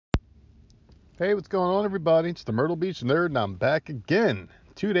Hey, what's going on, everybody? It's the Myrtle Beach Nerd, and I'm back again.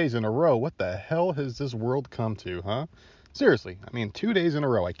 2 days in a row. What the hell has this world come to, huh? Seriously, 2 days in a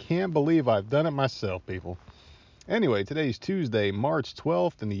row. I can't believe I've done it myself, people. Anyway, today's Tuesday, March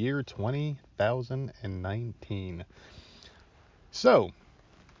 12th in the year 2019. So,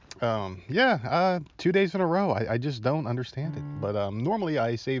 2 days in a row. I just don't understand it. But normally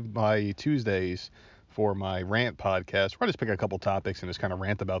I save my Tuesdays for my rant podcast, where I just pick a couple topics and just kind of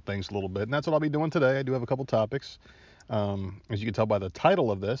rant about things a little bit. And that's what I'll be doing today. I do have a couple topics. As you can tell by the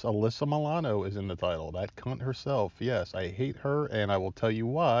title of this, Alyssa Milano is in the title. That cunt herself. Yes, I hate her, and I will tell you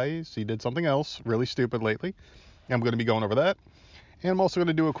why. She did something else really stupid lately. I'm going to be going over that. And I'm also going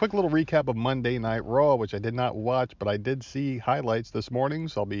to do a quick little recap of Monday Night Raw, which I did not watch, but I did see highlights this morning,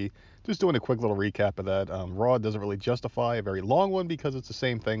 so I'll be just doing a quick little recap of that. Raw doesn't really justify a very long one because it's the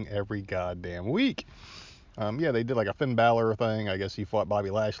same thing every goddamn week. They did like a Finn Balor thing. I guess he fought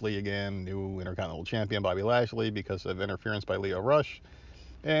Bobby Lashley again, new Intercontinental Champion Bobby Lashley, because of interference by Leo Rush.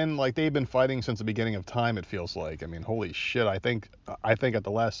 And like they've been fighting since the beginning of time, it feels like. I mean, holy shit! I think at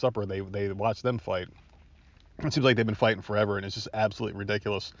the Last Supper they watched them fight. It seems like they've been fighting forever, and it's just absolutely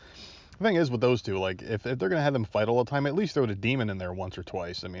ridiculous. The thing is with those two, like if they're gonna have them fight all the time, at least throw the demon in there once or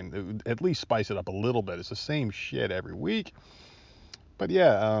twice. I mean, at least spice it up a little bit. It's the same shit every week. But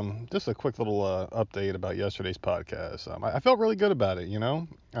yeah, just a quick little update about yesterday's podcast. I felt really good about it,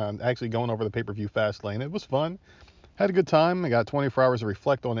 actually going over the pay-per-view fast lane. It was fun. Had a good time. I got 24 hours to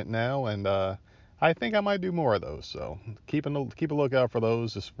reflect on it now, and I think I might do more of those. So keep a lookout for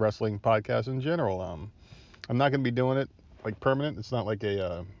those, just wrestling podcasts in general. I'm not going to be doing it like permanent. It's not like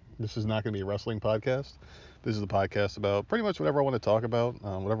this is not going to be a wrestling podcast. This is a podcast about pretty much whatever I want to talk about,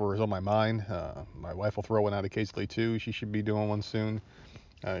 whatever is on my mind. My wife will throw one out occasionally too. She should be doing one soon.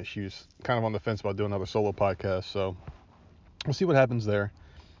 She's kind of on the fence about doing another solo podcast, so we'll see what happens there.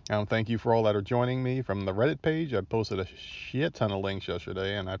 Thank you for all that are joining me from the Reddit page. I posted a shit ton of links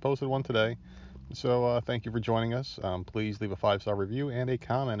yesterday, and I posted one today. So thank you for joining us. Please leave a 5-star review and a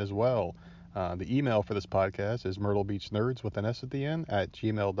comment as well. The email for this podcast is myrtlebeachnerds with an S at the end at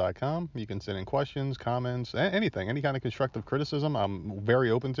gmail.com. You can send in questions, comments, anything, any kind of constructive criticism. I'm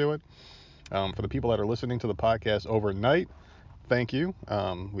very open to it. For the people that are listening to the podcast overnight, thank you.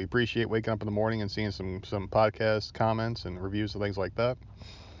 We appreciate waking up in the morning and seeing some podcast comments and reviews and things like that.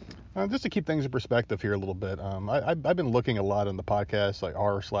 Just to keep things in perspective here a little bit, I've been looking a lot in the podcast, like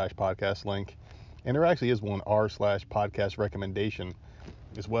r/podcast link, and there actually is one r/podcast recommendation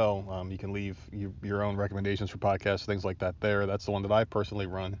as well. You can leave your own recommendations for podcasts, things like that there. That's the one that I personally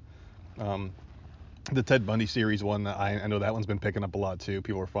run. The Ted Bundy series one, I know that one's been picking up a lot too.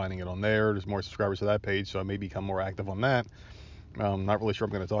 People are finding it on there. There's more subscribers to that page, so I may become more active on that. Not really sure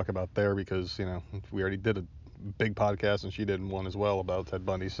I'm going to talk about there because, we already did a big podcast and she did one as well about Ted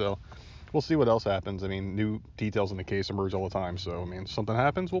Bundy. So we'll see what else happens. New details in the case emerge all the time. So, if something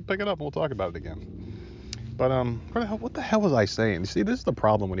happens, we'll pick it up and we'll talk about it again. But what the hell was I saying? See, this is the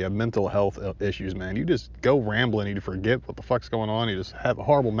problem when you have mental health issues, man. You just go rambling and you forget what the fuck's going on. You just have a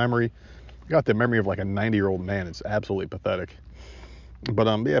horrible memory. You got the memory of like a 90-year-old man. It's absolutely pathetic. But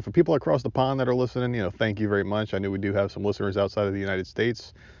for people across the pond that are listening, thank you very much. I know we do have some listeners outside of the United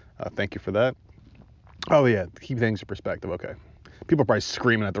States. Thank you for that. Oh yeah, keep things in perspective. Okay. People are probably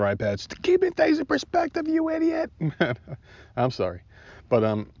screaming at their iPads, keeping things in perspective, you idiot. I'm sorry.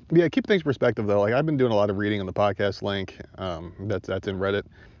 But keep things in perspective though. Like I've been doing a lot of reading on the podcast link. That's in Reddit.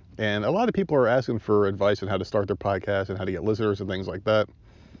 And a lot of people are asking for advice on how to start their podcast and how to get listeners and things like that.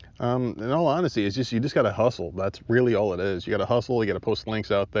 In all honesty, it's just you just gotta hustle. That's really all it is. You gotta hustle. You gotta post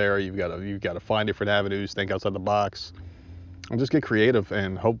links out there. You've gotta find different avenues. Think outside the box, and just get creative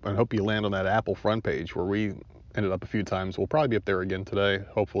and hope you land on that Apple front page where we ended up a few times. We'll probably be up there again today.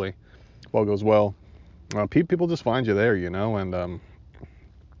 Hopefully, if all goes well. People just find you there, and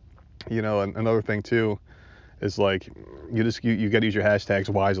another thing too is like you gotta use your hashtags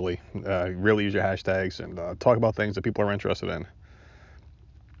wisely. Really use your hashtags and talk about things that people are interested in.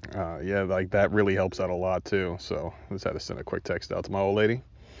 Like that really helps out a lot too. So I just had to send a quick text out to my old lady.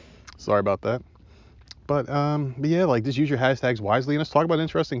 Sorry about that. But like just use your hashtags wisely and just talk about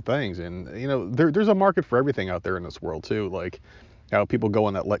interesting things. And there's a market for everything out there in this world too. Like how people go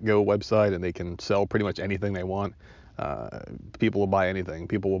on that Let Go website and they can sell pretty much anything they want. People will buy anything.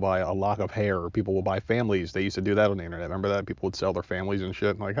 People will buy a lock of hair. People will buy families. They used to do that on the internet. Remember that? People would sell their families and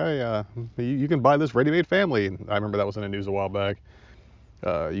shit. Like, hey, you can buy this ready-made family. And I remember that was in the news a while back.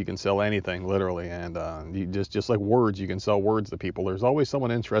 You can sell anything, literally, and you just like words, you can sell words to people. There's always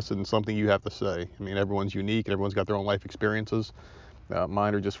someone interested in something you have to say. Everyone's unique and everyone's got their own life experiences.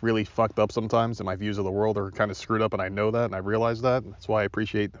 Mine are just really fucked up sometimes, and my views of the world are kind of screwed up, and I know that, and I realize that. That's why I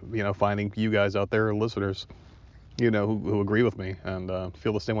appreciate, finding you guys out there, listeners, who agree with me and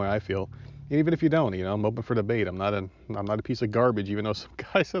feel the same way I feel. Even if you don't, I'm open for debate. I'm not a piece of garbage, even though some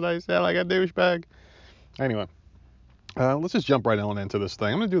guy said I sound like a douchebag. Anyway, let's just jump right on into this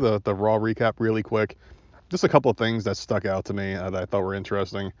thing. I'm gonna do the Raw recap really quick. Just a couple of things that stuck out to me that I thought were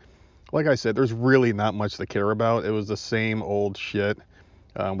interesting. Like I said, there's really not much to care about. It was the same old shit.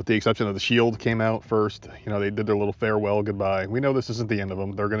 With the exception of the Shield came out first. They did their little farewell goodbye. We know this isn't the end of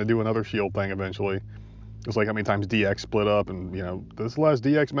them. They're going to do another Shield thing eventually. It's like how many times DX split up and, this is the last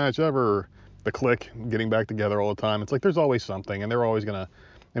DX match ever. The Click getting back together all the time. It's like there's always something, and they're always going to.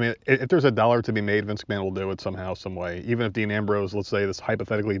 I mean, if there's a dollar to be made, Vince McMahon will do it somehow, some way. Even if Dean Ambrose, let's say this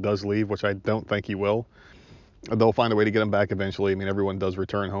hypothetically does leave, which I don't think he will, they'll find a way to get him back eventually. I mean, everyone does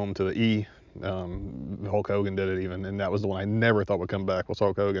return home to the E. Hulk Hogan did it even, and that was the one I never thought would come back, was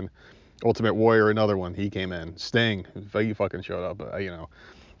Hulk Hogan. Ultimate Warrior, another one, he came in. Sting, he fucking showed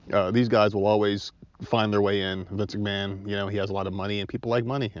up. These guys will always find their way in. Vince McMahon, he has a lot of money, and people like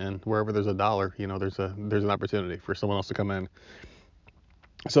money, and wherever there's a dollar, there's an opportunity for someone else to come in.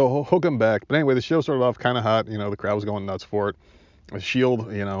 So hook him back. But anyway, the show started off kind of hot. The crowd was going nuts for it. The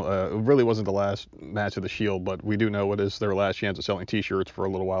Shield, it really wasn't the last match of the Shield, but we do know it is their last chance of selling T-shirts for a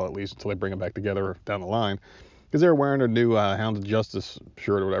little while at least, until they bring them back together down the line. Because they're wearing a new Hound of Justice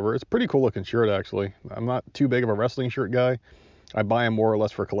shirt or whatever. It's a pretty cool looking shirt, actually. I'm not too big of a wrestling shirt guy. I buy them more or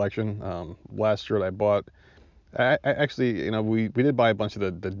less for collection. Last shirt I bought, I actually, we did buy a bunch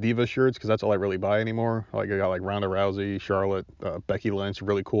of the Diva shirts, because that's all I really buy anymore. Like I got like Ronda Rousey, Charlotte, Becky Lynch,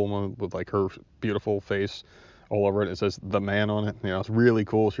 really cool one with like her beautiful face all over it. It says The Man on it. It's a really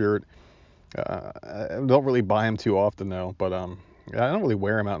cool shirt. I don't really buy them too often though, but I don't really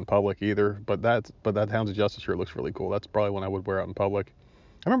wear them out in public either. But that Hounds of Justice shirt looks really cool. That's probably one I would wear out in public.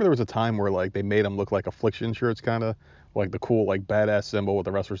 I remember there was a time where like they made them look like Affliction shirts, kind of like the cool like badass symbol with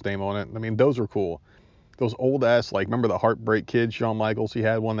the wrestler's name on it. I mean, those were cool. Those old ass, like, remember the Heartbreak Kid, Shawn Michaels? He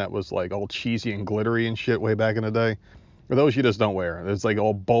had one that was like all cheesy and glittery and shit way back in the day. Or those you just don't wear. It's like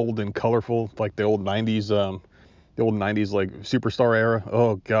all bold and colorful, like the old 90s like Superstar era.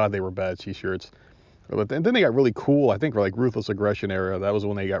 Oh god, they were bad t-shirts. But then they got really cool. I think like Ruthless Aggression era. That was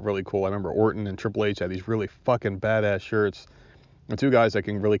when they got really cool. I remember Orton and Triple H had these really fucking badass shirts. The two guys I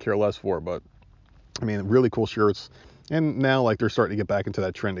can really care less for, but I mean, really cool shirts. And now like they're starting to get back into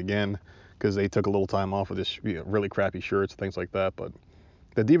that trend again, because they took a little time off of this really crappy shirts, things like that. But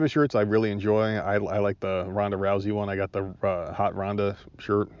the Diva shirts I really enjoy. I like the Ronda Rousey one. I got the Hot Ronda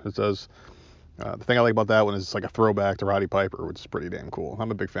shirt. It says. The thing I like about that one is it's like a throwback to Roddy Piper, which is pretty damn cool.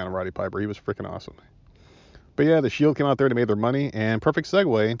 I'm a big fan of Roddy Piper. He was freaking awesome. But yeah, the Shield came out there to make their money, and perfect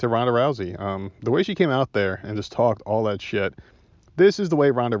segue to Ronda Rousey. The way she came out there and just talked all that shit. This is the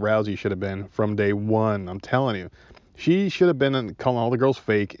way Ronda Rousey should have been from day one. I'm telling you. She should have been calling all the girls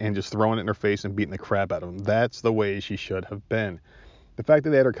fake and just throwing it in her face and beating the crap out of them. That's the way she should have been. The fact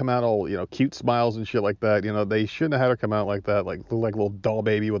that they had her come out all, cute smiles and shit like that, they shouldn't have had her come out like that, like look like a little doll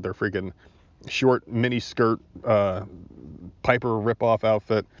baby with their freaking short mini skirt Piper ripoff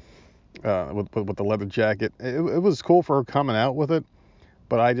outfit with the leather jacket. It was cool for her coming out with it,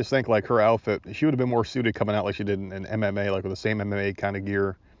 but I just think like her outfit, she would have been more suited coming out like she did in MMA, like with the same MMA kind of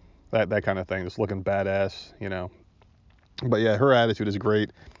gear, that kind of thing, just looking badass. But yeah, her attitude is great.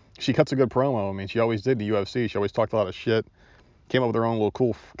 She cuts a good promo. I mean, she always did in the UFC. She always talked a lot of shit. Came up with her own little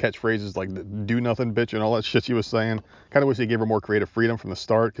cool catchphrases like "do nothing, bitch" and all that shit she was saying. Kind of wish they gave her more creative freedom from the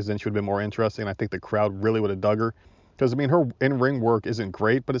start, because then she would have been more interesting. I think the crowd really would have dug her. Because I mean, her in-ring work isn't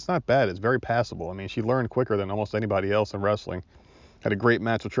great, but it's not bad. It's very passable. I mean, she learned quicker than almost anybody else in wrestling. Had a great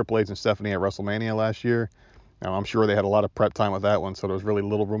match with Triple H and Stephanie at WrestleMania last year. Now, I'm sure they had a lot of prep time with that one, so there was really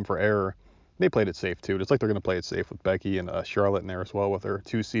little room for error. They played it safe too, just like they're going to play it safe with Becky and Charlotte in there as well, with their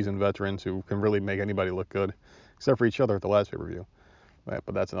two seasoned veterans who can really make anybody look good, except for each other at the last pay-per-view. Right,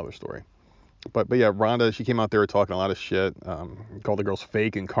 but that's another story. But yeah, Ronda, she came out there talking a lot of shit, called the girls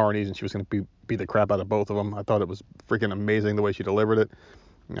fake and carnies, and she was going to beat the crap out of both of them. I thought it was freaking amazing the way she delivered it.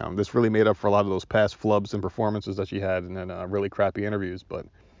 This really made up for a lot of those past flubs and performances that she had, and then really crappy interviews. But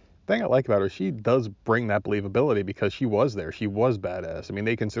the thing I like about her, she does bring that believability, because she was there. She was badass. I mean,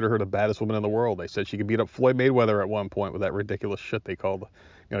 they consider her the baddest woman in the world. They said she could beat up Floyd Mayweather at one point with that ridiculous shit they called,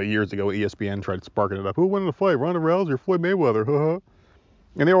 years ago. ESPN tried sparking it up. Who won the fight, Ronda Rousey or Floyd Mayweather? Haha.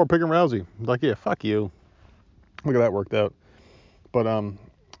 And they all were picking Rousey. Like, yeah, fuck you. Look at that worked out. But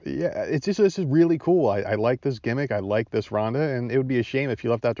yeah, this is really cool. I like this gimmick. I like this Ronda, and it would be a shame if she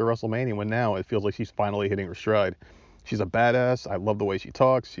left after WrestleMania, when now it feels like she's finally hitting her stride. She's a badass. I love the way she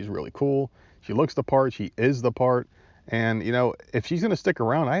talks. She's really cool. She looks the part. She is the part. And, if she's going to stick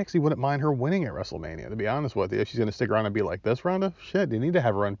around, I actually wouldn't mind her winning at WrestleMania, to be honest with you. If she's going to stick around and be like this, Ronda, shit, you need to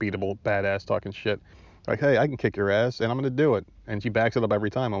have her unbeatable, badass talking shit. Like, hey, I can kick your ass, and I'm going to do it. And she backs it up every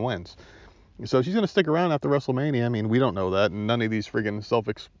time and wins. So if she's going to stick around after WrestleMania, I mean, we don't know that. And none of these friggin'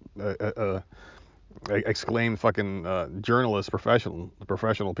 exclaimed fucking journalists,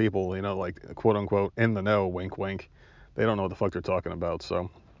 professional people, like, quote unquote, in the know, wink, wink. They don't know what the fuck they're talking about. So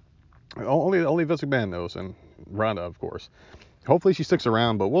only Vince McMahon knows, and Ronda, of course. Hopefully she sticks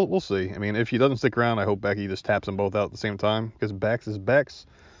around, but we'll see. I mean, if she doesn't stick around, I hope Becky just taps them both out at the same time, because Bex is Bex.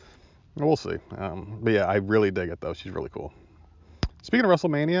 We'll see. But yeah, I really dig it, though. She's really cool. Speaking of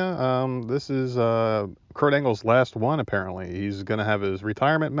WrestleMania, this is Kurt Angle's last one, apparently. He's going to have his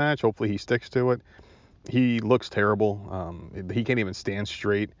retirement match. Hopefully he sticks to it. He looks terrible. He can't even stand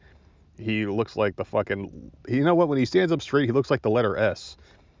straight. He looks like the fucking... You know what? When he stands up straight, he looks like the letter S.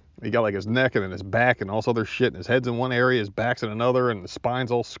 He got like his neck and then his back and all this other shit, and his head's in one area, his back's in another, and the spine's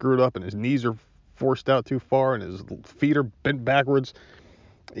all screwed up, and his knees are forced out too far, and his feet are bent backwards.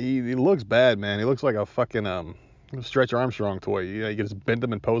 He looks bad, man. He looks like a fucking Stretch Armstrong toy. You can just bend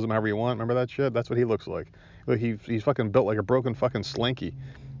him and pose him however you want. Remember that shit? That's what he looks like. Look, he's fucking built like a broken fucking slinky.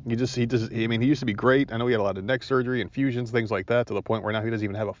 I mean, he used to be great. I know he had a lot of neck surgery, infusions, things like that, to the point where now he doesn't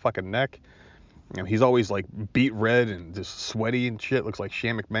even have a fucking neck. He's always like beat red and just sweaty and shit. Looks like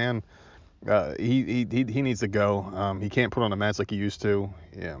Shane McMahon. He needs to go. He can't put on a match like he used to.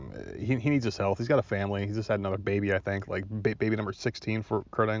 He needs his health. He's got a family. He just had another baby, I think, like baby number 16 for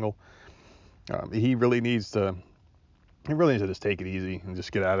Kurt Angle. He really needs to. He really needs to just take it easy and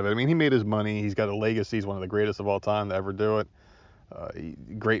just get out of it. I mean, he made his money. He's got a legacy. He's one of the greatest of all time to ever do it.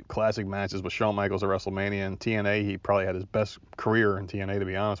 Great classic matches with Shawn Michaels at WrestleMania and TNA. He probably had his best career in TNA, to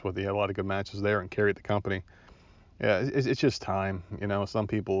be honest with you. He had a lot of good matches there and carried the company. Yeah, it's just time. Some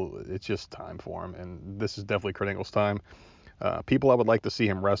people, it's just time for him. And this is definitely Kurt Angle's time. People I would like to see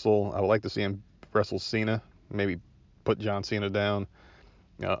him wrestle. I would like to see him wrestle Cena. Maybe put John Cena down.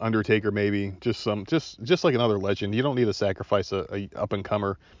 Undertaker maybe, just like another legend. You don't need to sacrifice a up and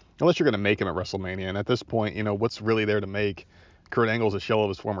comer unless you're going to make him at WrestleMania. And at this point, what's really there to make? Kurt Angle's a shell of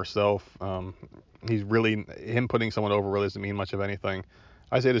his former self. Him putting someone over really doesn't mean much of anything.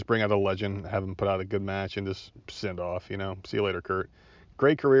 I say just bring out a legend, have him put out a good match, and just send off. See you later, Kurt.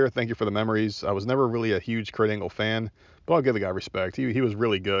 Great career. Thank you for the memories. I was never really a huge Kurt Angle fan, but I'll give the guy respect. He was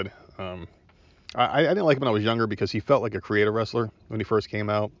really good. I didn't like him when I was younger because he felt like a creative wrestler when he first came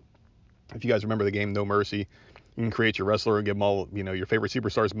out. If you guys remember the game No Mercy, you can create your wrestler and give them all, your favorite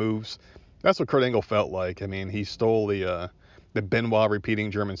superstars moves. That's what Kurt Angle felt like. I mean, he stole the Benoit repeating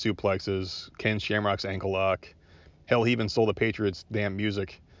German suplexes, Ken Shamrock's ankle lock. Hell, he even stole the Patriots' damn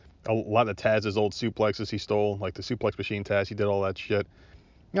music. A lot of Taz's old suplexes he stole, like the suplex machine Taz. He did all that shit.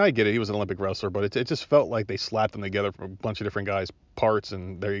 I get it. He was an Olympic wrestler, but it just felt like they slapped him together from a bunch of different guys' parts,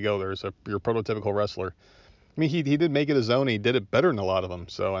 and there you go. There's your prototypical wrestler. I mean, he did make it his own. He did it better than a lot of them.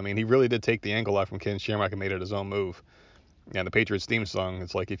 So, I mean, he really did take the ankle out from Ken Shamrock and made it his own move. And the Patriots theme song,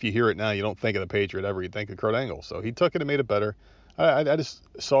 it's like if you hear it now, you don't think of the Patriot ever. You think of Kurt Angle. So he took it and made it better. I just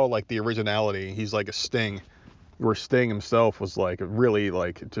saw like the originality. He's like a Sting, where Sting himself was like really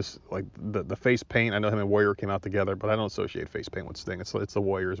like just like the face paint. I know him and Warrior came out together, but I don't associate face paint with Sting. It's the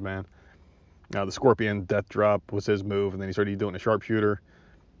Warriors, man. The Scorpion Death Drop was his move, and then he started doing a sharpshooter,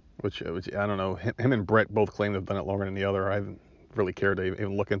 which I don't know. Him and Brett both claim to have done it longer than the other. I haven't really cared to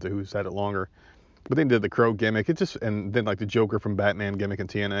even look into who's had it longer. But then did the Crow gimmick. And then like the Joker from Batman gimmick in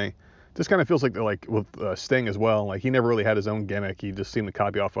TNA. Just kind of feels like with Sting as well. Like he never really had his own gimmick. He just seemed to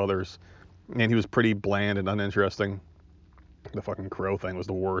copy off others, and he was pretty bland and uninteresting. The fucking Crow thing was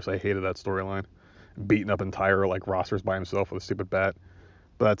the worst. I hated that storyline. Beating up entire like rosters by himself with a stupid bat.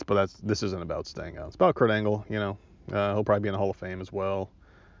 But this isn't about Sting. It's about Kurt Angle. He'll probably be in the Hall of Fame as well.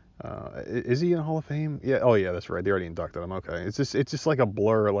 Is he in the Hall of Fame? Yeah. Oh yeah, that's right. They already inducted him. Okay. It's just like a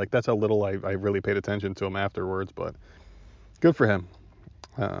blur. Like that's how little I really paid attention to him afterwards. But good for him.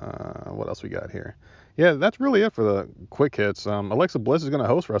 What else we got here? Yeah, that's really it for the quick hits. Alexa Bliss is gonna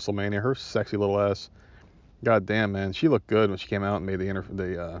host WrestleMania. Her sexy little ass. God damn, man, she looked good when she came out and made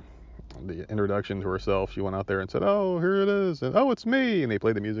the introduction to herself. She went out there and said, "Oh, here it is," and "Oh, it's me," and they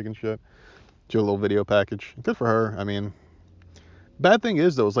played the music and shit. Did a little video package. Good for her. I mean, bad thing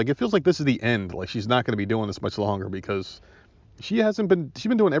is though, it's like it feels like this is the end. Like she's not going to be doing this much longer because she's been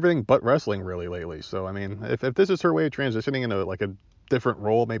doing everything but wrestling really lately. So I mean, if this is her way of transitioning into like a different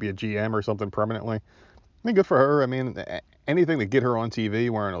role, maybe a GM or something permanently, I mean, good for her. I mean, anything to get her on TV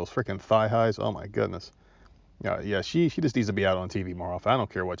wearing those freaking thigh highs. Oh my goodness. Yeah, she just needs to be out on TV more often. I don't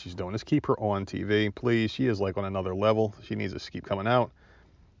care what she's doing. Just keep her on TV, please. She is like on another level. She needs to keep coming out.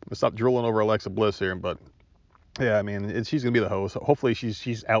 Stop drooling over Alexa Bliss here, but Yeah, I mean, she's gonna be the host. Hopefully,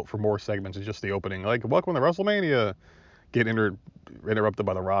 she's out for more segments than just the opening. Like, welcome to WrestleMania. Get interrupted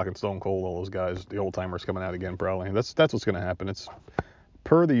by The Rock and Stone Cold, all those guys, the old timers coming out again, probably. That's what's gonna happen. It's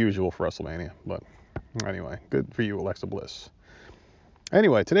per the usual for WrestleMania. But anyway, good for you, Alexa Bliss.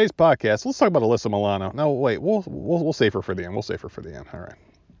 Anyway, today's podcast. Let's talk about Alyssa Milano. No, wait, we'll save her for the end. We'll save her for the end. All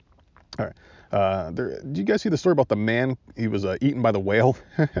right. Did you guys see the story about the man? He was eaten by the whale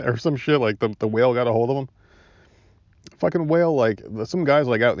or some shit. Like the whale got a hold of him. Fucking whale, like some guys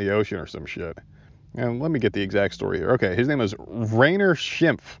like out in the ocean or some shit. And let me get the exact story here. Okay, his name is Rainer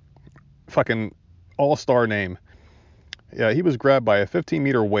Schimpf. Fucking all-star name. Yeah, he was grabbed by a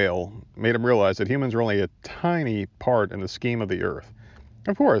 15-meter whale. Made him realize that humans are only a tiny part in the scheme of the Earth.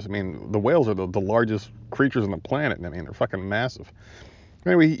 Of course, I mean the whales are the largest creatures on the planet. I mean they're fucking massive.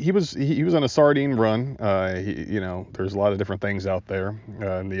 Anyway, he was on a sardine run. There's a lot of different things out there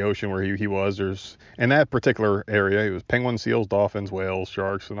in the ocean where he was. There's in that particular area, it was penguins, seals, dolphins, whales,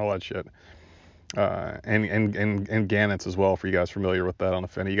 sharks, and all that shit. And gannets as well. For you guys familiar with that on the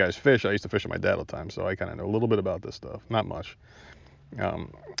fin. You guys fish. I used to fish with my dad all the time, so I kind of know a little bit about this stuff. Not much.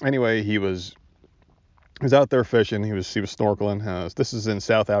 Anyway, he was out there fishing. He was snorkeling. This is in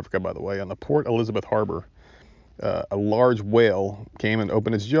South Africa, by the way, on the Port Elizabeth Harbor. A large whale came and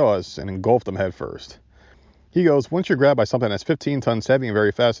opened its jaws and engulfed him head first. He goes, once you're grabbed by something that's 15 tons heavy and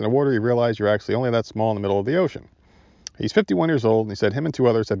very fast in the water, you realize you're actually only that small in the middle of the ocean. He's 51 years old, and he said him and two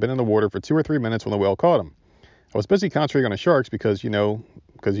others had been in the water for 2 or 3 minutes when the whale caught him. I was busy concentrating on the sharks because you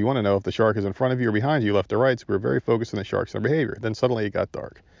want to know if the shark is in front of you or behind you, left or right, so we were very focused on the sharks and their behavior. Then suddenly it got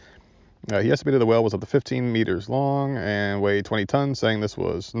dark. He estimated the whale was up to 15 meters long and weighed 20 tons, saying this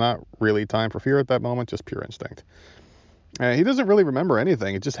was not really time for fear at that moment, just pure instinct. He doesn't really remember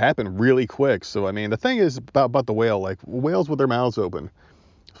anything. It just happened really quick. So, I mean, the thing is about the whale, like whales with their mouths open.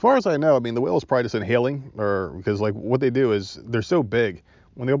 As far as I know, I mean, the whale is probably just inhaling, or because like what they do is they're so big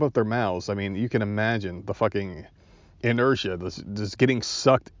when they open up their mouths. I mean, you can imagine the fucking inertia, just getting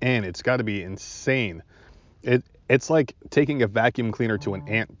sucked in. It's got to be insane. It's like taking a vacuum cleaner to an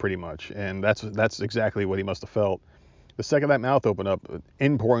ant, pretty much, and that's exactly what he must have felt. The second that mouth opened up,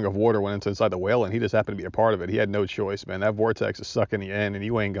 inpouring of water went inside the whale, and he just happened to be a part of it. He had no choice, man. That vortex is sucking you in, and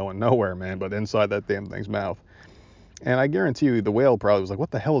you ain't going nowhere, man, but inside that damn thing's mouth. And I guarantee you the whale probably was like,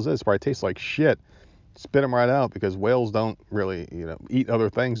 what the hell is this? Probably tastes like shit. Spit them right out, because whales don't really, eat other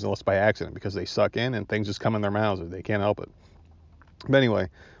things unless by accident, because they suck in and things just come in their mouths. They can't help it. But anyway,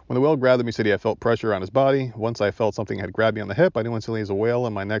 when the whale grabbed him, he said he had felt pressure on his body. Once I felt something had grabbed me on the hip, I knew instantly he was a whale,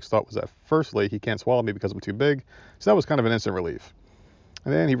 and my next thought was that firstly, he can't swallow me because I'm too big. So that was kind of an instant relief.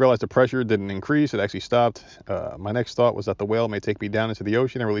 And then he realized the pressure didn't increase, it actually stopped. My next thought was that the whale may take me down into the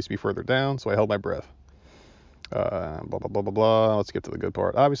ocean and release me further down, so I held my breath. Blah, blah, blah, blah, blah. Let's get to the good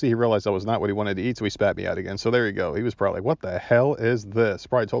part. Obviously, he realized that was not what he wanted to eat, so he spat me out again. So there you go. He was probably like, what the hell is this?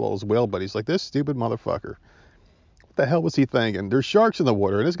 Probably told all his whale buddies, like, this stupid motherfucker. What the hell was he thinking? There's sharks in the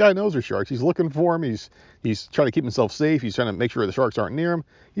water, and this guy knows there's sharks. He's looking for them. He's trying to keep himself safe. He's trying to make sure the sharks aren't near him.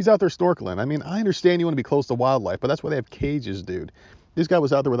 He's out there snorkeling. I mean, I understand you want to be close to wildlife, but that's why they have cages, dude. This guy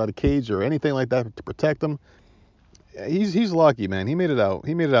was out there without a cage or anything like that to protect him. He's lucky, man. He made it out.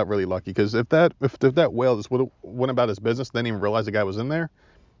 He made it out really lucky, because if that whale just went about his business, didn't even realize the guy was in there,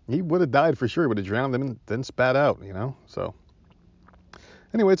 he would have died for sure. He would have drowned him and then spat out, So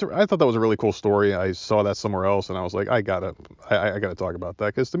anyway, I thought that was a really cool story. I saw that somewhere else, and I was like, I gotta talk about that,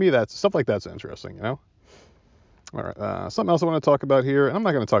 because to me, that's stuff like that's interesting, All right, something else I want to talk about here, and I'm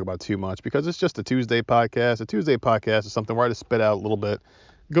not going to talk about too much because it's just a Tuesday podcast. A Tuesday podcast is something where I just spit out a little bit,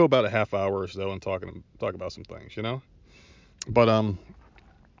 go about a half hour or so, and talk about some things, But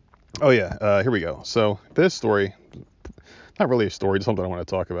oh yeah, here we go. So this story, not really a story, just something I want to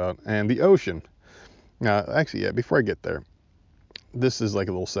talk about, and the ocean. Now, actually, yeah, before I get there, this is like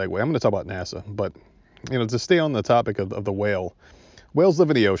a little segue. I'm going to talk about NASA, but to stay on the topic of the whale. Whales live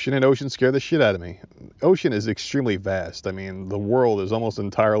in the ocean, and oceans scare the shit out of me. Ocean is extremely vast. I mean, the world is almost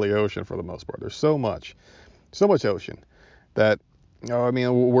entirely ocean for the most part. There's so much ocean that,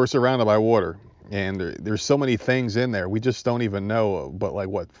 we're surrounded by water, and there's so many things in there. We just don't even know, but like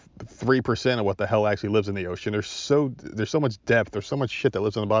what, 3% of what the hell actually lives in the ocean. There's so much depth. There's so much shit that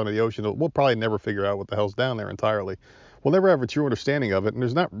lives on the bottom of the ocean. We'll probably never figure out what the hell's down there entirely. We'll never have a true understanding of it, and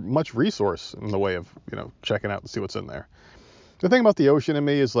there's not much resource in the way of, checking out and see what's in there. The thing about the ocean to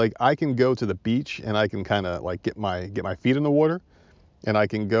me is, like, I can go to the beach and I can kind of like get my feet in the water, and I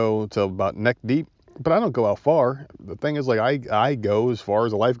can go to about neck deep, but I don't go out far. The thing is, like, I go as far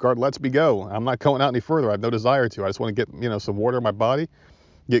as a lifeguard lets me go. I'm not going out any further. I have no desire to. I just want to get, some water in my body,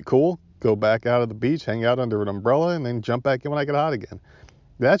 get cool, go back out of the beach, hang out under an umbrella, and then jump back in when I get hot again.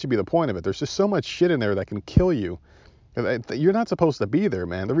 That should be the point of it. There's just so much shit in there that can kill you. You're not supposed to be there,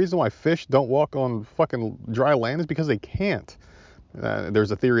 man. The reason why fish don't walk on fucking dry land is because they can't.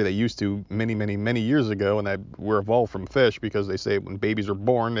 There's a theory they used to many years ago, and that we're evolved from fish because they say when babies are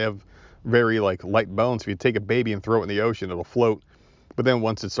born, they have very like light bones. If you take a baby and throw it in the ocean, it'll float. But then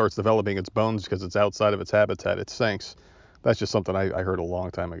once it starts developing its bones because it's outside of its habitat, it sinks. That's just something I heard a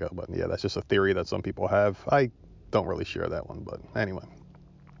long time ago. But yeah, that's just a theory that some people have. I don't really share that one, but anyway.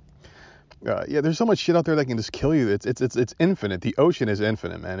 Yeah, there's so much shit out there that can just kill you. It's infinite. The ocean is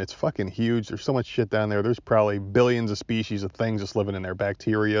infinite, man. It's fucking huge. There's so much shit down there. There's probably billions of species of things just living in there.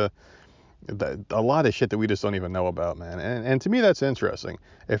 Bacteria, a lot of shit that we just don't even know about, man. And to me, that's interesting.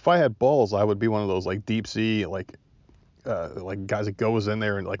 If I had balls, I would be one of those like deep sea like guys that goes in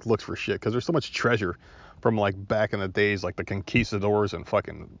there and like looks for shit, because there's so much treasure from like back in the days, like the conquistadors and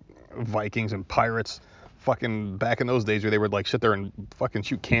fucking Vikings and pirates. Fucking back in those days where they would like sit there and fucking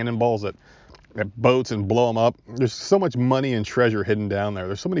shoot cannonballs at boats and blow them up. There's so much money and treasure hidden down there.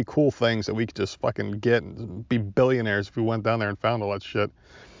 There's so many cool things that we could just fucking get and be billionaires if we went down there and found all that shit.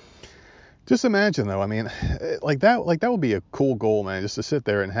 Just imagine though, I mean, like that would be a cool goal, man, just to sit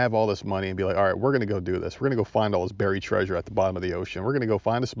there and have all this money and be like, all right, we're gonna go do this. We're gonna go find all this buried treasure at the bottom of the ocean. We're gonna go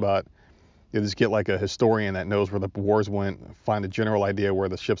find a spot. You just get like a historian that knows where the wars went, find a general idea where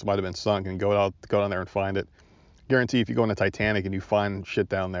the ships might have been sunk, and go down there and find it. Guarantee if you go on the Titanic and you find shit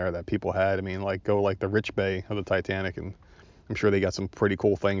down there that people had, I mean, like go like the Rich Bay of the Titanic, and I'm sure they got some pretty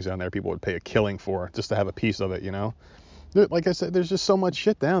cool things down there people would pay a killing for just to have a piece of it, you know? Like I said, there's just so much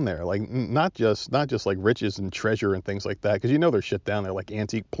shit down there. Like not just like riches and treasure and things like that, because you know there's shit down there like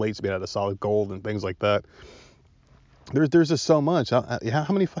antique plates made out of solid gold and things like that. There's just so much. How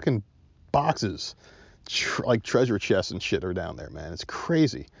many fucking boxes, like treasure chests and shit are down there, man? It's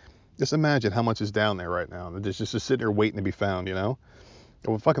crazy. Just imagine how much is down there right now. And just sitting there waiting to be found, you know?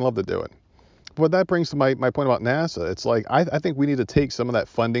 I would fucking love to do it. But that brings to my point about NASA. It's like, I think we need to take some of that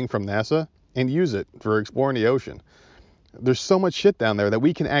funding from NASA and use it for exploring the ocean. There's so much shit down there that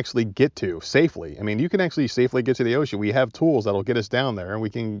we can actually get to safely. I mean, you can actually safely get to the ocean. We have tools that'll get us down there, and we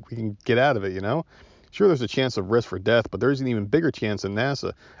can get out of it, you know? Sure, there's a chance of risk for death, but there's an even bigger chance in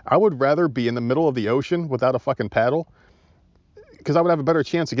NASA. I would rather be in the middle of the ocean without a fucking paddle, because I would have a better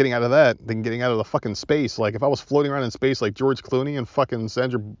chance of getting out of that than getting out of the fucking space. Like if I was floating around in space like George Clooney and fucking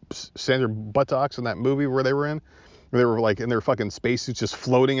Sandra Buttocks in that movie where they were in, where they were like in their fucking spacesuits just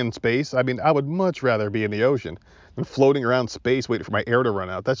floating in space. I mean, I would much rather be in the ocean than floating around space waiting for my air to run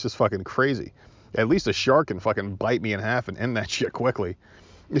out. That's just fucking crazy. At least a shark can fucking bite me in half and end that shit quickly.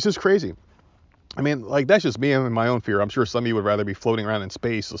 It's just crazy. I mean, like, that's just me and my own fear. I'm sure some of you would rather be floating around in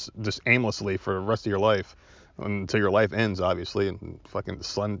space just aimlessly for the rest of your life, until your life ends, obviously, and fucking the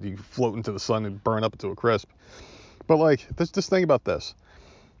sun, you float into the sun and burn up to a crisp. But like, just think about this.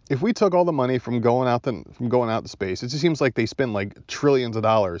 If we took all the money from going out to space, it just seems like they spend like trillions of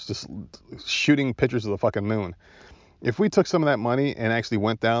dollars just shooting pictures of the fucking moon. If we took some of that money and actually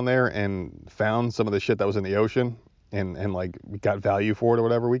went down there and found some of the shit that was in the ocean, and like we got value for it or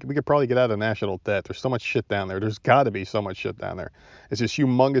whatever, we could probably get out of national debt. There's so much shit down there. There's got to be so much shit down there. It's this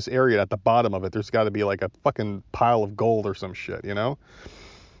humongous area at the bottom of it. There's got to be like a fucking pile of gold or some shit, you know?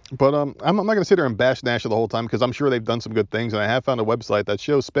 But I'm not gonna sit there and bash NASA the whole time, because I'm sure they've done some good things, and I have found a website that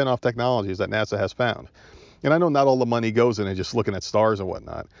shows spin-off technologies that NASA has found. And I know not all the money goes in it just looking at stars and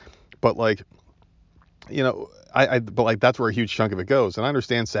whatnot, but like, you know, but like that's where a huge chunk of it goes. And I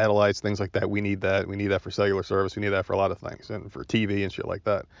understand satellites, things like that. We need that. We need that for cellular service. We need that for a lot of things, and for TV and shit like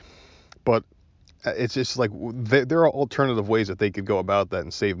that. But it's just like there are alternative ways that they could go about that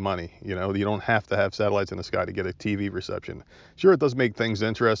and save money. You know, you don't have to have satellites in the sky to get a TV reception. Sure, it does make things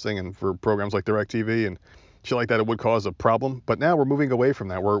interesting, and for programs like DirecTV and shit like that, it would cause a problem. But now we're moving away from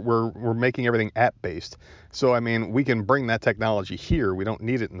that. We're making everything app based. So I mean, we can bring that technology here. We don't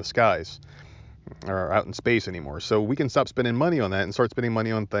need it in the skies or out in space anymore. So we can stop spending money on that and start spending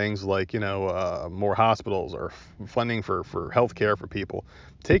money on things like, you know, more hospitals or funding for healthcare for people.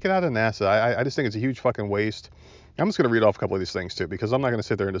 Take it out of NASA. I just think it's a huge fucking waste. I'm just going to read off a couple of these things too, because I'm not going to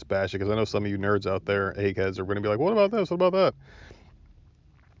sit there and just bash it, because I know some of you nerds out there, eggheads, are going to be like, what about this? What about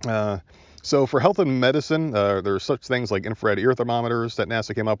that? So for health and medicine, there's such things like infrared ear thermometers that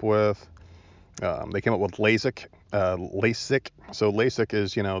NASA came up with. They came up with LASIK. So LASIK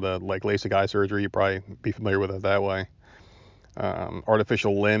is, you know, the like LASIK eye surgery. You probably be familiar with it that way.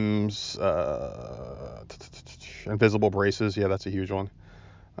 Artificial limbs, invisible braces. Yeah, that's a huge one.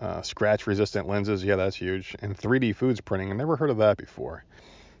 Scratch-resistant lenses. Yeah, that's huge. And 3D foods printing. I never heard of that before.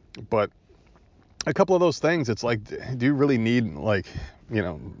 But a couple of those things, it's like, do you really need, like, you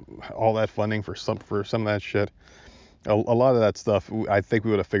know, all that funding for some of that shit? A lot of that stuff, I think we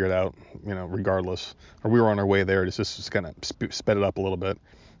would have figured out, regardless, or we were on our way there. Just kind of sped it up a little bit.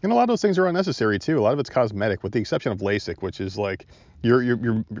 And a lot of those things are unnecessary too. A lot of it's cosmetic, with the exception of LASIK, which is like your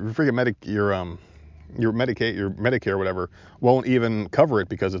freaking your Medicare or whatever won't even cover it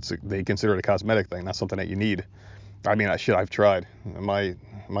because they consider it a cosmetic thing, not something that you need. I mean, I've tried. My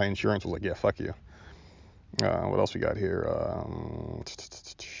insurance was like, yeah, fuck you. What else we got here?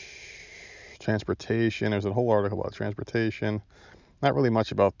 Transportation. There's a whole article about transportation. Not really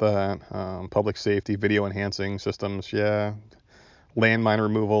much about that. Public safety, video enhancing systems, yeah. Landmine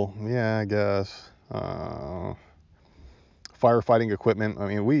removal, yeah, I guess. Firefighting equipment. I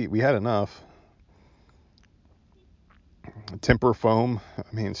mean, we had enough. Temper foam. I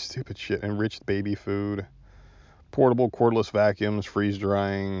mean, stupid shit. Enriched baby food. Portable cordless vacuums. Freeze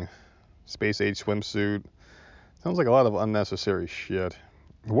drying. Space age swimsuit. Sounds like a lot of unnecessary shit.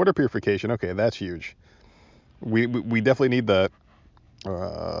 Water purification. Okay, that's huge. We definitely need that.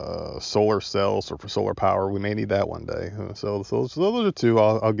 Solar cells or for solar power. We may need that one day. So those are two.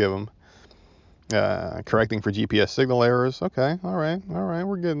 I'll give them. Correcting for GPS signal errors. Okay, all right,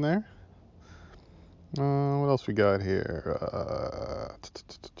 we're getting there. What else we got here?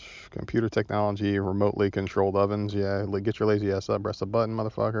 Computer technology, remotely controlled ovens. Yeah, get your lazy ass up, press a button,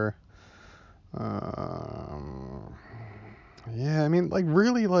 motherfucker. Yeah, I mean, like,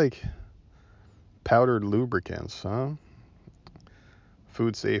 really, like, powdered lubricants, huh?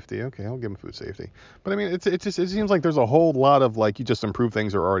 Food safety. Okay, I'll give them food safety. But I mean, it seems like there's a whole lot of, like, you just improve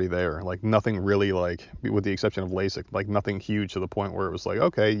things that are already there. Like, nothing really, like, with the exception of LASIK, like, nothing huge to the point where it was like,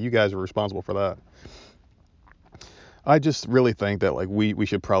 okay, you guys are responsible for that. I just really think that, like, we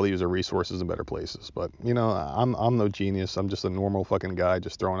should probably use our resources in better places. But, I'm no genius. I'm just a normal fucking guy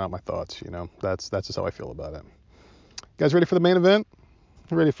just throwing out my thoughts, That's just how I feel about it. Guys ready for the main event?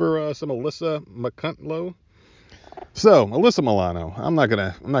 Ready for some Alyssa Milano? So, Alyssa Milano. I'm not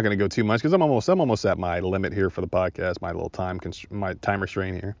gonna go too much because I'm almost at my limit here for the podcast, my time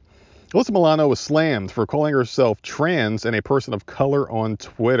restraint here. Alyssa Milano was slammed for calling herself trans and a person of color on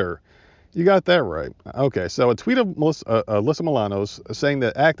Twitter. You got that right. Okay, so a tweet of Alyssa Milano's saying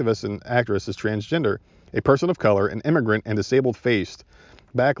that activist and actress is transgender, a person of color, an immigrant, and disabled faced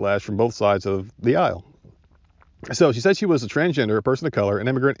backlash from both sides of the aisle. So she said she was a transgender, a person of color, an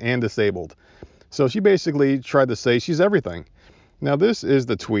immigrant, and disabled. So she basically tried to say she's everything. Now this is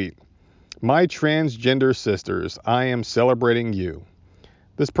the tweet. My transgender sisters, I am celebrating you.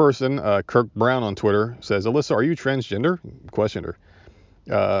 This person, Kirk Brown on Twitter, says, Alyssa, are you transgender? Questioned her.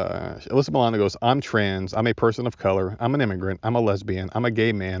 Alyssa Milano goes, I'm trans, I'm a person of color, I'm an immigrant, I'm a lesbian, I'm a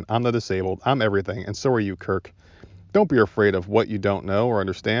gay man, I'm the disabled, I'm everything, and so are you, Kirk. Don't be afraid of what you don't know or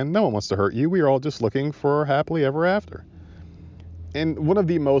understand. No one wants to hurt you. We are all just looking for happily ever after. And one of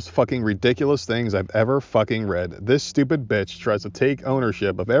the most fucking ridiculous things I've ever fucking read, this stupid bitch tries to take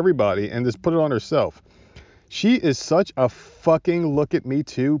ownership of everybody and just put it on herself. She is such a fucking look at me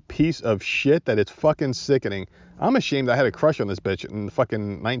too piece of shit that it's fucking sickening. I'm ashamed I had a crush on this bitch in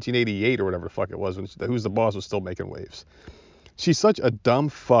fucking 1988 or whatever the fuck it was when Who's the Boss was still making waves. She's such a dumb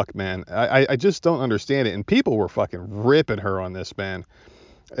fuck, man. I just don't understand it. And people were fucking ripping her on this, man.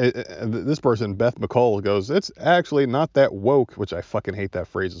 This person, Beth McCall, goes, it's actually not that woke, which I fucking hate that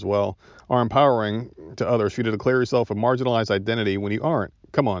phrase as well, or empowering to others for you to declare yourself a marginalized identity when you aren't.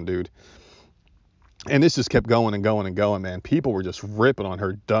 Come on, dude. And this just kept going and going and going, man. People were just ripping on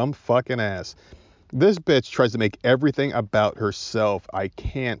her dumb fucking ass. This bitch tries to make everything about herself. I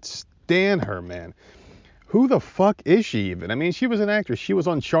can't stand her, man. Who the fuck is she even? I mean, she was an actress. She was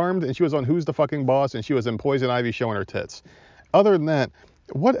on Charmed, and she was on Who's the Fucking Boss, and she was in Poison Ivy showing her tits. Other than that,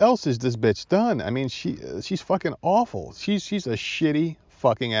 what else has this bitch done? I mean, she's fucking awful. She's a shitty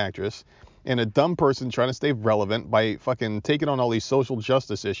fucking actress and a dumb person trying to stay relevant by fucking taking on all these social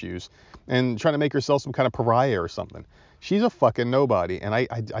justice issues and trying to make herself some kind of pariah or something. She's a fucking nobody, and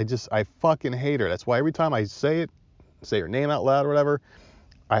I fucking hate her. That's why every time I say her name out loud or whatever,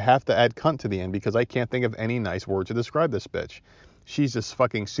 I have to add cunt to the end because I can't think of any nice word to describe this bitch. She's just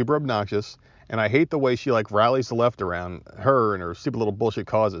fucking super obnoxious, and I hate the way she like rallies the left around her and her stupid little bullshit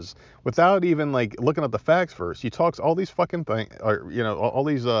causes without even like looking at the facts first. She talks all these fucking things, or all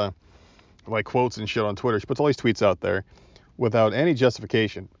these like quotes and shit on Twitter. She puts all these tweets out there without any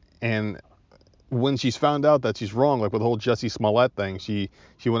justification. And when she's found out that she's wrong, like with the whole Jussie Smollett thing, she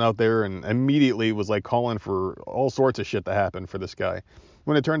went out there and immediately was like calling for all sorts of shit to happen for this guy.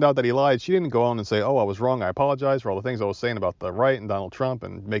 When it turned out that he lied, she didn't go on and say, oh, I was wrong, I apologize for all the things I was saying about the right and Donald Trump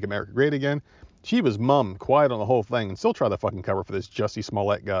and make America great again. She was mum, quiet on the whole thing, and still tried to fucking cover for this Jussie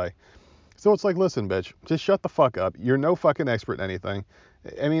Smollett guy. So it's like, listen, bitch, just shut the fuck up. You're no fucking expert in anything.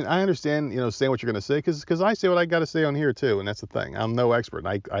 I mean, I understand, saying what you're going to say because I say what I got to say on here too, and that's the thing. I'm no expert.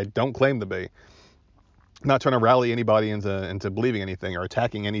 I don't claim to be. I'm not trying to rally anybody into believing anything or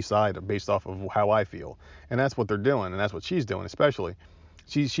attacking any side based off of how I feel. And that's what they're doing, and that's what she's doing, especially.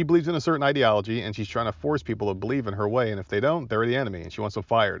 She believes in a certain ideology, and she's trying to force people to believe in her way. And if they don't, they're the enemy, and she wants them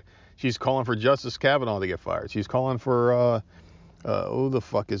fired. She's calling for Justice Kavanaugh to get fired. She's calling for who the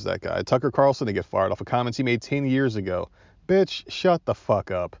fuck is that guy? Tucker Carlson to get fired off of comments he made 10 years ago. Bitch, shut the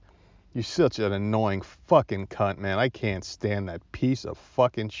fuck up. You're such an annoying fucking cunt, man. I can't stand that piece of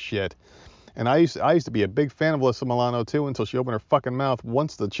fucking shit. And I used to be a big fan of Alyssa Milano too until she opened her fucking mouth.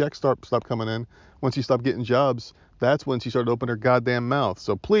 Once the checks stopped coming in, once she stopped getting jobs, that's when she started opening her goddamn mouth.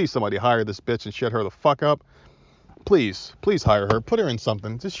 So please, somebody hire this bitch and shut her the fuck up. Please hire her. Put her in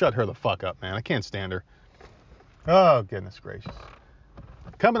something. Just shut her the fuck up, man. I can't stand her. Oh, goodness gracious.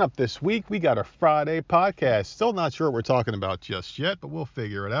 Coming up this week, we got our Friday podcast. Still not sure what we're talking about just yet, but we'll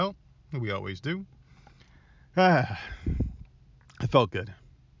figure it out. We always do. It felt good.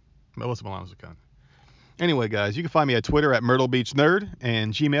 Alyssa Milano's a cunt. Anyway, guys, you can find me at Twitter at Myrtle Beach Nerd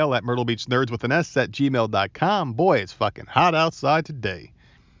and Gmail at Myrtle Beach Nerds with an S at gmail.com. Boy, it's fucking hot outside today.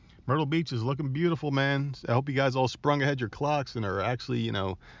 Myrtle Beach is looking beautiful, man. I hope you guys all sprung ahead your clocks and are actually,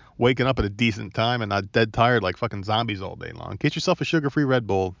 waking up at a decent time and not dead tired like fucking zombies all day long. Get yourself a sugar-free Red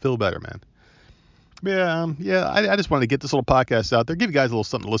Bull. Feel better, man. I just wanted to get this little podcast out there, give you guys a little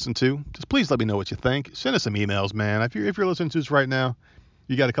something to listen to. Just please let me know what you think. Send us some emails, man. If you're listening to this right now,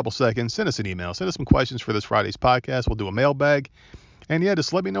 you got a couple seconds, send us an email. Send us some questions for this Friday's podcast. We'll do a mailbag. And yeah,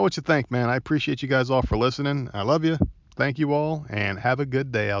 just let me know what you think, man. I appreciate you guys all for listening. I love you. Thank you all, and have a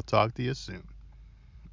good day. I'll talk to you soon.